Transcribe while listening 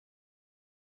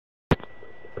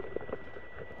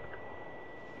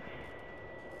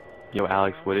Yo,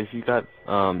 Alex, what if you got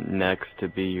next to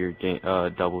be your game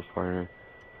doubles partner?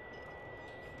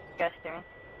 Guster.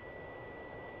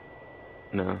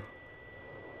 No.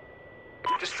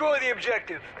 Destroy the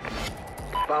objective.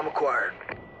 Bomb acquired.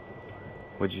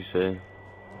 What'd you say?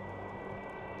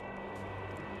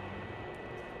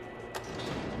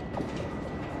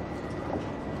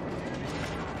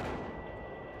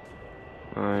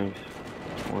 Nice.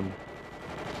 One.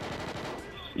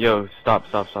 Yo, stop.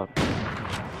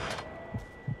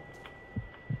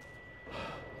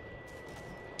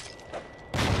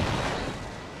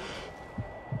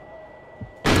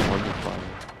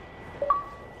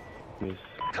 Miss.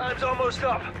 Time's almost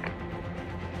up.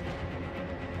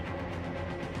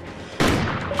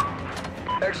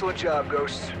 Excellent job,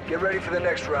 Ghosts. Get ready for the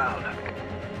next round.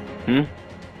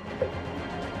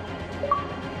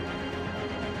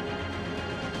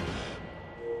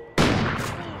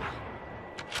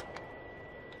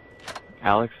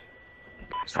 Alex?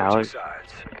 Switching Alex?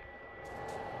 sides.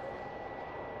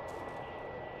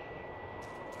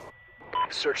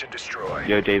 Search and destroy.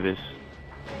 Yo, Davis.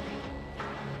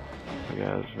 I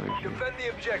guess. Defend the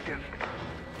objective.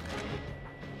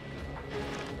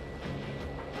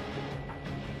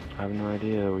 I have no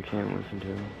idea. We can't listen to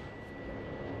him.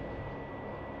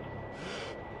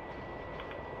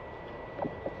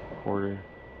 Order.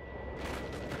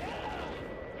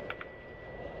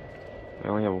 I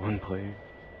only have one player.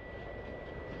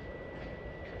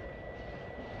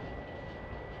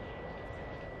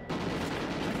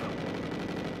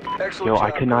 Excellent Yo, job,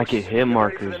 I could not Ghosts. get hit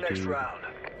markers, ready for the next dude. round.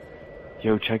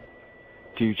 Yo, check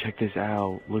this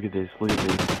out. Look at this. Look at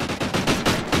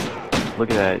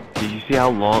that. Did you see how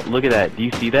long? Look at that. Do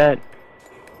you see that?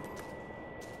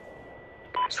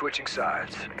 Switching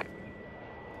sides.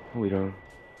 We don't.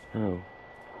 Oh.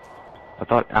 I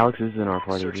thought Alex is in our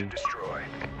party, Search and dude. destroy.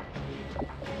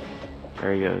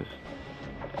 There he goes.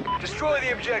 Destroy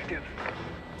the objective.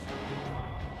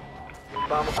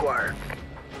 Bomb acquired.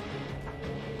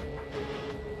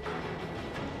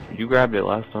 You grabbed it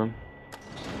last time.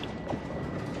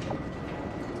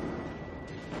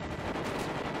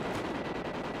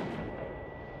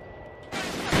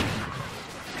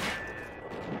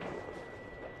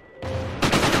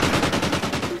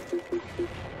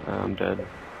 I'm dead.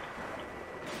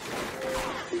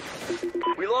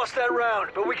 We lost that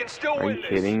round, but we can still Are win you this.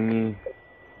 kidding me?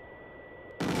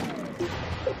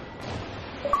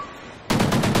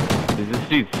 Is this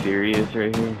dude serious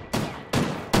right here?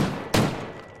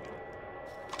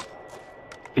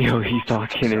 Yo, he's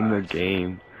talking in the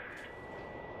game.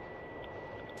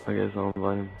 I guess I'll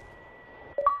invite him.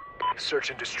 Search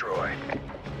and destroy.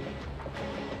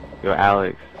 Yo,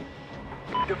 Alex.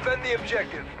 Defend the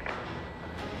objective.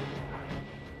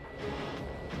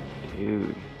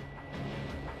 Dude.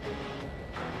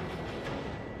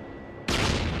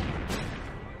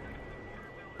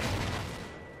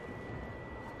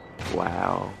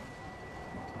 Wow.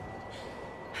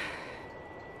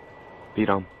 Beat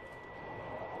him.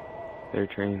 They're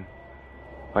train.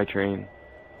 By train.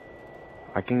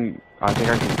 I think I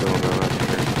can kill them right here.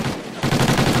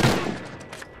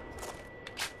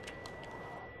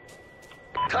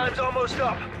 Time's almost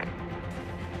up.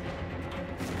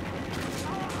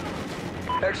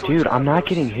 Excellent Dude, job, I'm not Ghosts.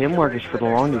 getting hit Get markers ready for the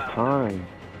next longest round. time.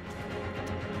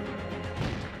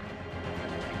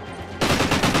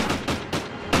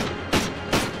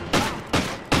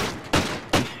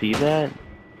 You see that?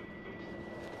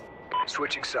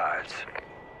 Switching sides.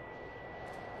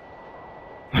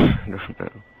 I don't know.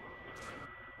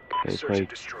 They Search play and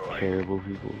destroy. terrible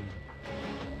people.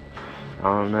 I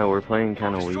don't know, we're playing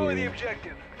kind of Destroy the weird.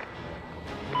 objective.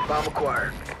 Bomb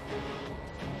acquired.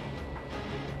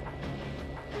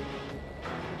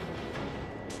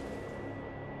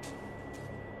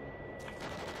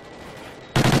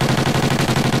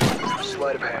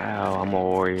 Sleight of hand. Wow, I'm a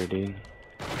warrior, dude.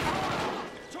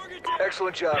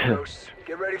 Excellent job, Ghosts.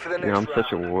 Get ready for the next Dude, I'm round.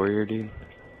 such a warrior, dude.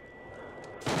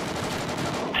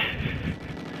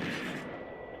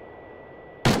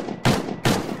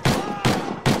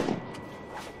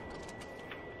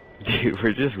 Dude,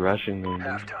 we're just rushing them.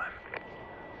 Halftime.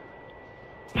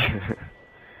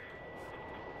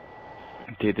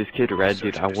 Dude, this kid Red,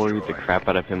 Search dude, and I worried the destroy. crap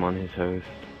out of him on his host.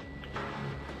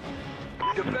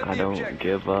 Defend I the don't objective.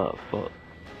 give up, fuck.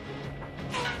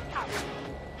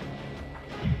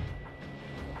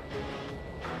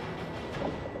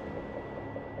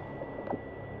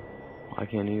 I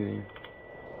can't either.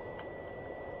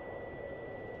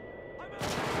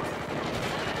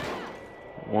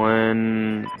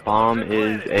 One bomb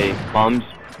is a bombs.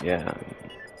 Yeah.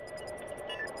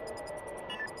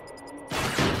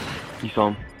 You saw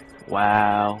him.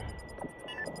 Wow.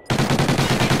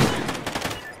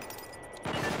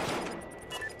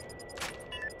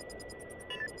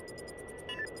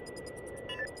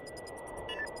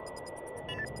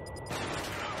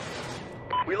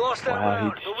 We lost that Wow,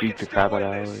 round, he but we shoots can the still crap out win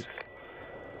of this. Alex.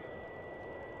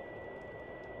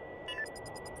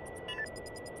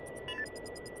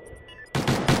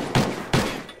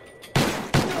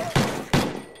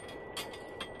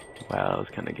 Wow, that was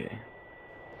kind of gay.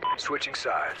 Switching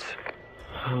sides.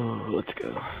 Oh, let's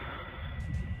go.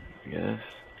 I guess.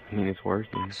 I mean, it's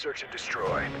working. Search and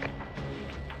destroy.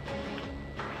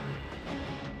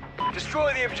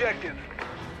 Destroy the objective.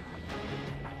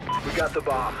 We got the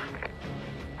bomb.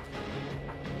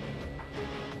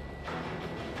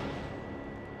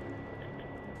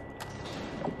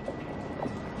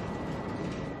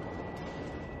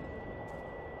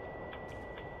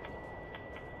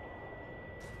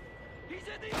 He's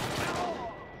in the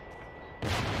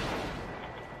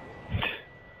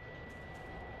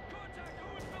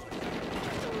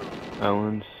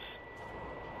Owens.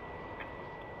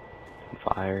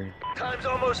 Fire. Time's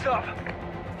almost up.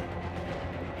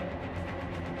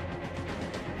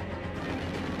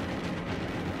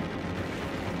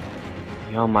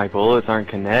 Yo, my bullets aren't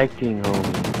connecting,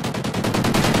 homie.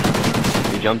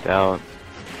 He jumped out.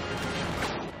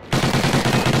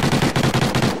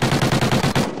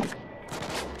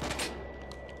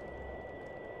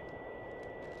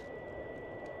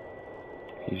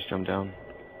 He just jumped down.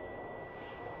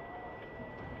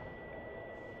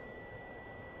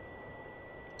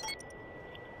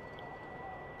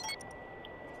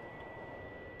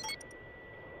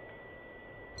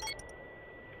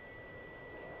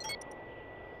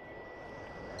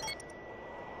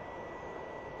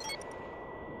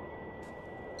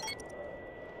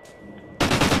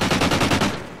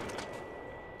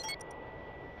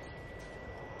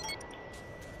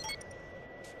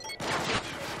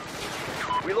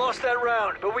 We lost that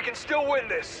round, but we can still win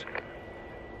this.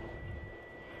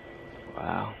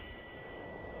 Wow.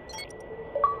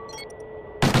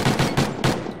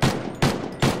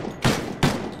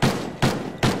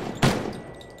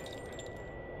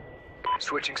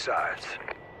 Switching sides.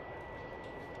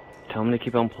 Tell him to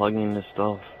keep on plugging this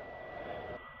stuff.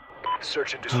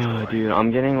 Search and destroy. Dude,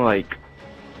 I'm getting like,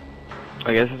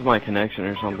 I guess it's my connection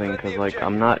or something, because like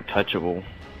I'm not touchable,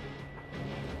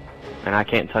 and I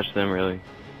can't touch them really.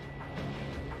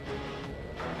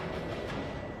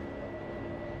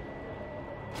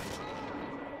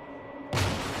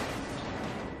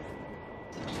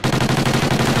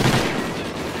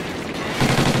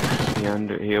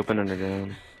 He opened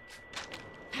underground.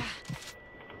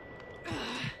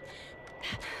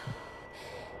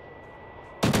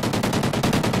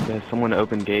 There's someone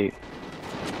open gate.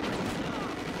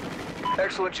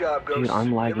 Excellent job, Ghost. Dude, I'm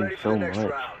Get lagging ready for so the next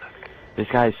much. round. This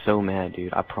guy is so mad,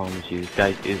 dude. I promise you. This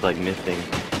guy is like missing.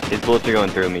 His bullets are going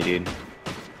through me, dude.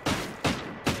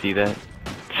 See that?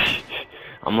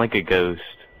 I'm like a ghost.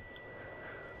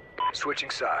 Switching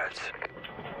sides.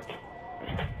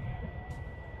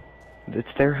 It's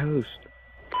their host.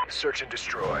 Search and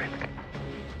destroy.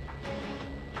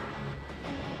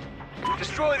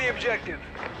 Destroy the objective.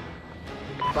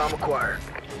 Bomb acquired.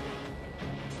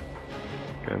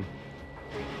 Okay.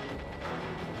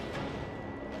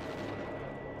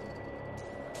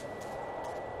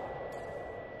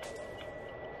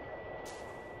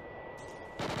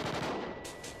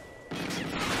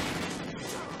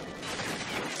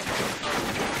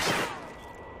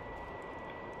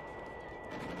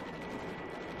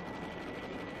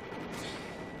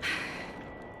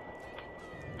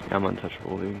 I'm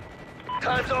untouchable, dude.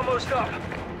 Time's almost up.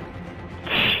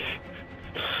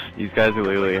 These guys are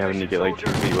literally having to get like 2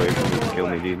 feet away from me to kill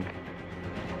me, dude.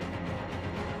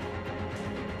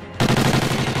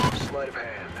 Sleight of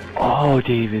hand. Oh,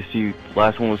 Davis, dude.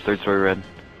 Last one was third story red.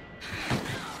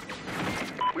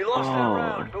 We lost that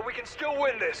round, but we can still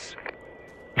win this.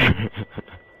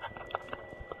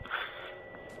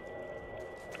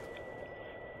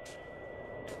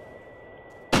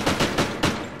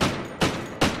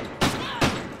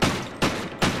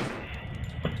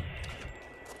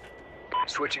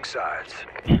 Switching sides.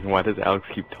 Why does Alex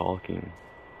keep talking?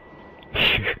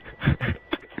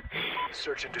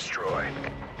 Search and destroy.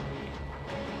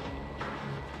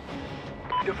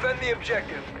 Defend the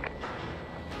objective.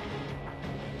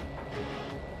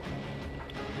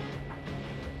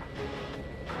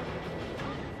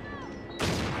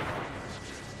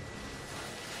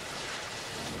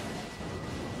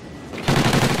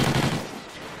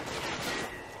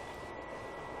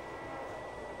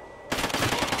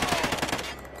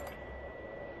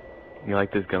 You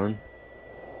like this gun?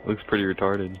 Looks pretty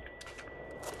retarded.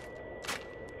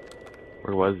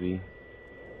 Where was he?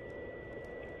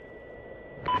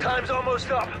 Time's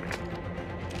almost up.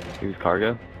 He was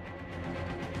cargo?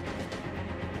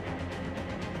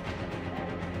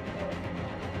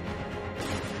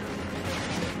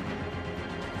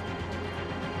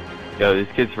 Yo,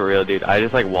 this kid's for real, dude. I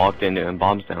just like walked into him.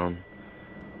 Bombs down.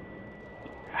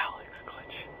 Alex, clutch.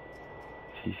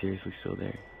 Is he seriously still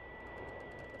there?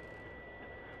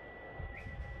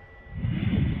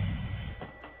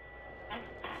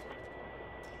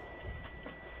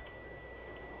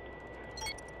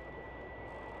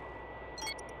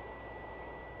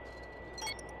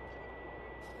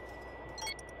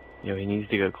 Yo, he needs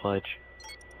to go clutch.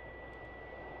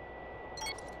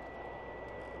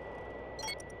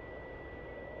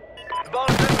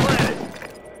 Bomb's been planted.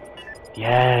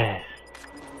 Yes!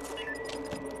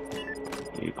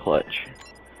 You clutch.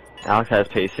 Alex has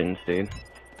patience, dude.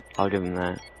 I'll give him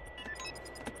that.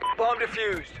 Bomb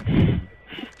defused.